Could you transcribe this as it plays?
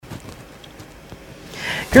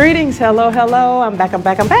Greetings, hello, I'm back.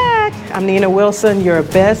 I'm Nina Wilson, your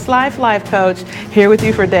Best Life coach, here with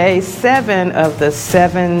you for day 7 of the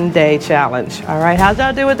 7-day challenge. All right, how'd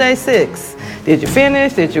y'all do with day 6? Did you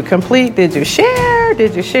finish? Did you complete? Did you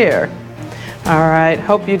share? All right,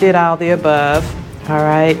 hope you did all the above. All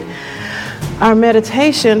right, our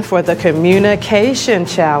meditation for the communication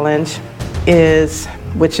challenge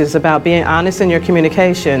which is about being honest in your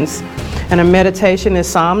communications. And a meditation is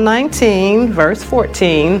Psalm 19, verse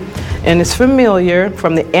 14, and it's familiar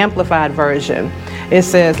from the Amplified Version. It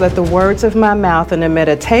says, "Let the words of my mouth and the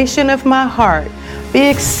meditation of my heart be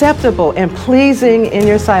acceptable and pleasing in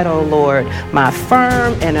your sight, O Lord, my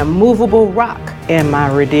firm and immovable rock and my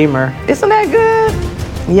redeemer." Isn't that good?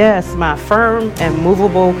 Yes, my firm and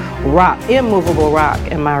immovable rock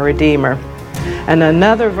and my redeemer. And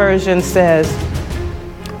another version says,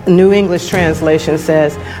 New English Translation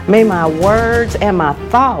says, "May my words and my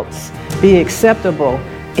thoughts be acceptable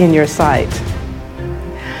in your sight."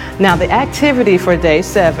 Now, the activity for day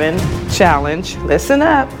 7 challenge, listen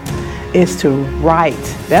up, is to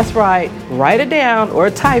write. That's right, write it down or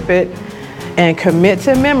type it and commit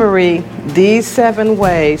to memory these 7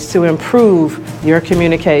 ways to improve your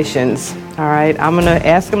communications. All right, I'm going to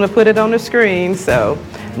ask them to put it on the screen, so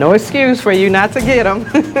no excuse for you not to get them.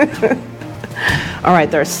 All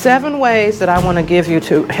right, there are 7 ways that I want to give you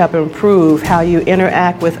to help improve how you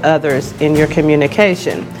interact with others in your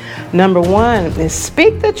communication. Number 1 is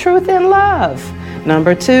speak the truth in love.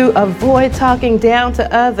 Number 2, avoid talking down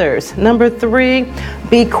to others. Number 3,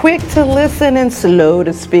 be quick to listen and slow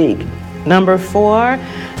to speak. Number 4,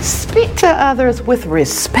 speak to others with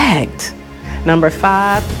respect. Number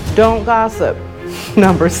 5, don't gossip.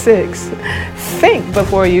 Number 6, think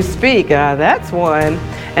before you speak. That's one.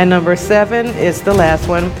 And number 7 is the last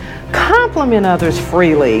one, compliment others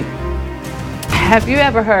freely. Have you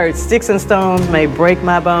ever heard, "Sticks and stones may break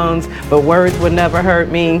my bones, but words would never hurt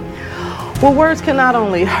me"? Well, words can not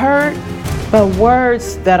only hurt, but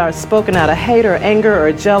words that are spoken out of hate or anger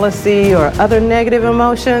or jealousy or other negative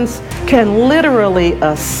emotions can literally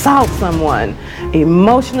assault someone,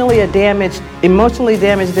 emotionally damage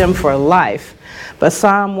them for life. But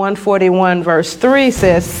Psalm 141 verse 3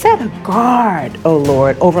 says, "Set a guard, O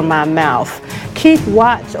Lord, over my mouth. Keep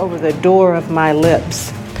watch over the door of my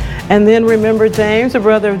lips." And then remember James, the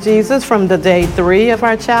brother of Jesus, from the day 3 of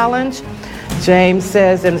our challenge. James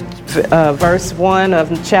says in verse 1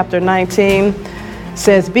 of chapter 19,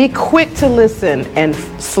 says, "Be quick to listen and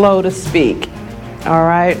slow to speak." All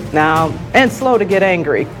right, now, and slow to get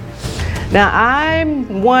angry. Now,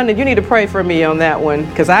 I'm one, and you need to pray for me on that one,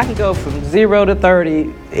 because I can go from 0 to 30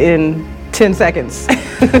 in 10 seconds,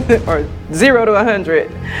 or 0 to 100.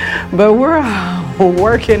 But we're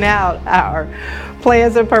working out our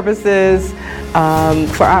plans and purposes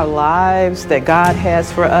for our lives that God has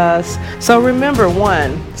for us. So remember,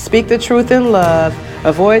 1, speak the truth in love,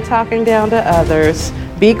 avoid talking down to others,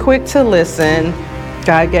 be quick to listen.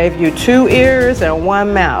 God gave you 2 ears and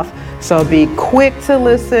 1 mouth. So be quick to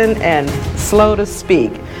listen and slow to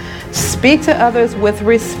speak. Speak to others with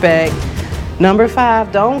respect. Number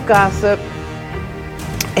 5, don't gossip.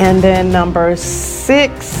 And then number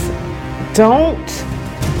 6,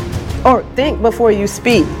 think before you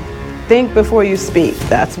speak. Think before you speak.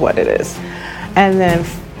 That's what it is. And then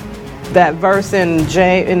that verse in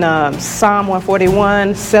Psalm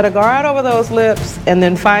 141, set a guard over those lips. And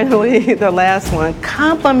then finally, the last one,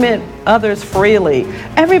 compliment others freely.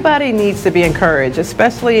 Everybody needs to be encouraged,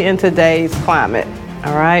 especially in today's climate.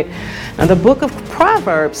 All right. Now, the book of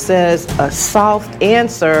Proverbs says a soft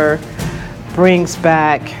answer brings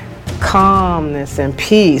back calmness and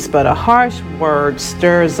peace, but a harsh word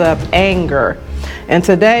stirs up anger. And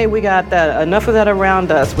today we got enough of that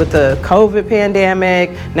around us with the COVID pandemic.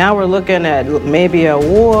 Now we're looking at maybe a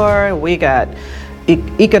war. We got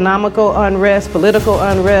economical unrest, political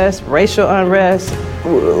unrest, racial unrest.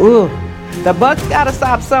 Ooh. The buck's got to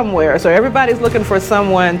stop somewhere. So everybody's looking for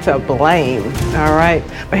someone to blame. All right.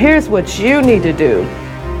 But here's what you need to do.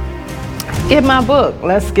 Get my book,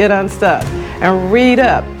 Let's Get Unstuck, and read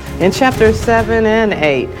up. In chapter 7 and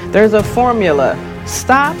 8, there's a formula.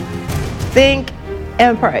 Stop, think,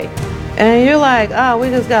 and pray. And you're like, "Oh, we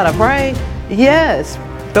just gotta pray." Yes,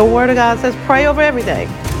 the Word of God says pray over everything.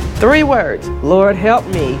 3 words: Lord, help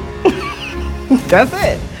me. That's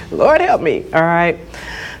it. Lord, help me. All right.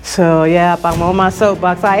 So, yeah, I'm on my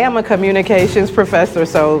soapbox. I am a communications professor,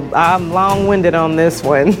 so I'm long-winded on this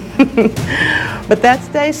one. But that's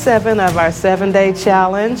day 7 of our 7-day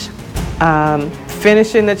challenge.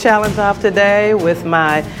 Finishing the challenge off today with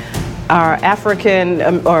our African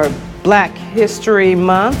or Black History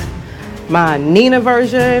Month my Nina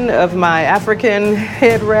version of my African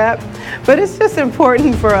head wrap. But it's just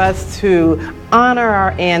important for us to honor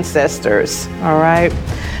our ancestors, all right?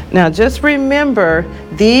 Now just remember,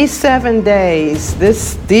 these 7 days,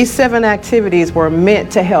 these 7 activities were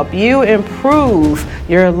meant to help you improve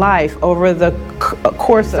your life over the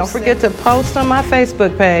course of. Don't forget to post on my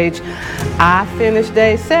Facebook page, I finished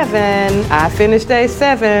day 7. I finished day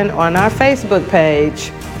 7 on our Facebook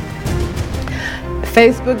page.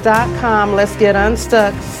 Facebook.com, let's get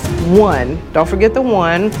unstuck 1. Don't forget the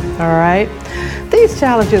 1, all right? These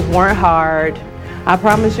challenges weren't hard. I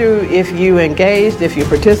promise you, if you engaged, if you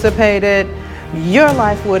participated, your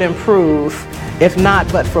life would improve, if not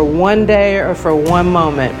but for one day or for one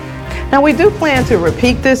moment. Now we do plan to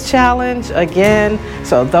repeat this challenge again,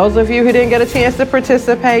 so those of you who didn't get a chance to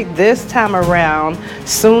participate this time around,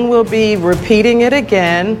 soon we'll be repeating it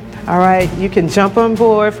again. All right, you can jump on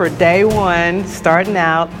board for day 1, starting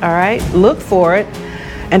out, all right? Look for it.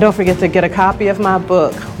 And don't forget to get a copy of my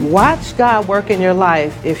book, Watch God Work in Your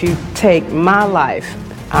Life If You Take My Life.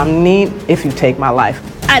 If you take my life.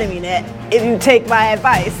 I didn't mean that. If you take my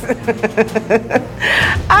advice.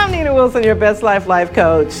 I'm Nina Wilson, your Best Life Life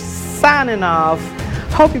Coach, signing off.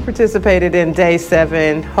 Hope you participated in day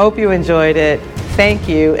 7. Hope you enjoyed it. Thank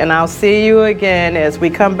you. And I'll see you again as we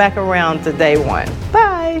come back around to day 1.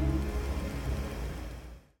 Bye.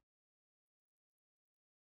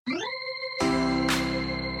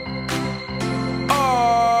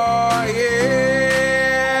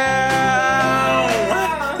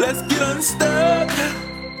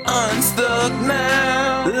 Unstuck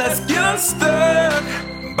now. Let's get unstuck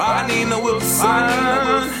by Nina Wilson.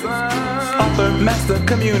 Author, master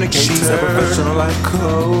communicator. She's a professional life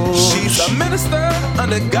coach. She's a minister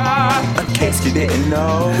under God, in case you didn't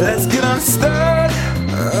know. Let's get unstuck,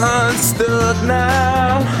 unstuck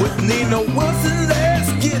now. With Nina Wilson,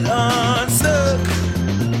 let's get unstuck.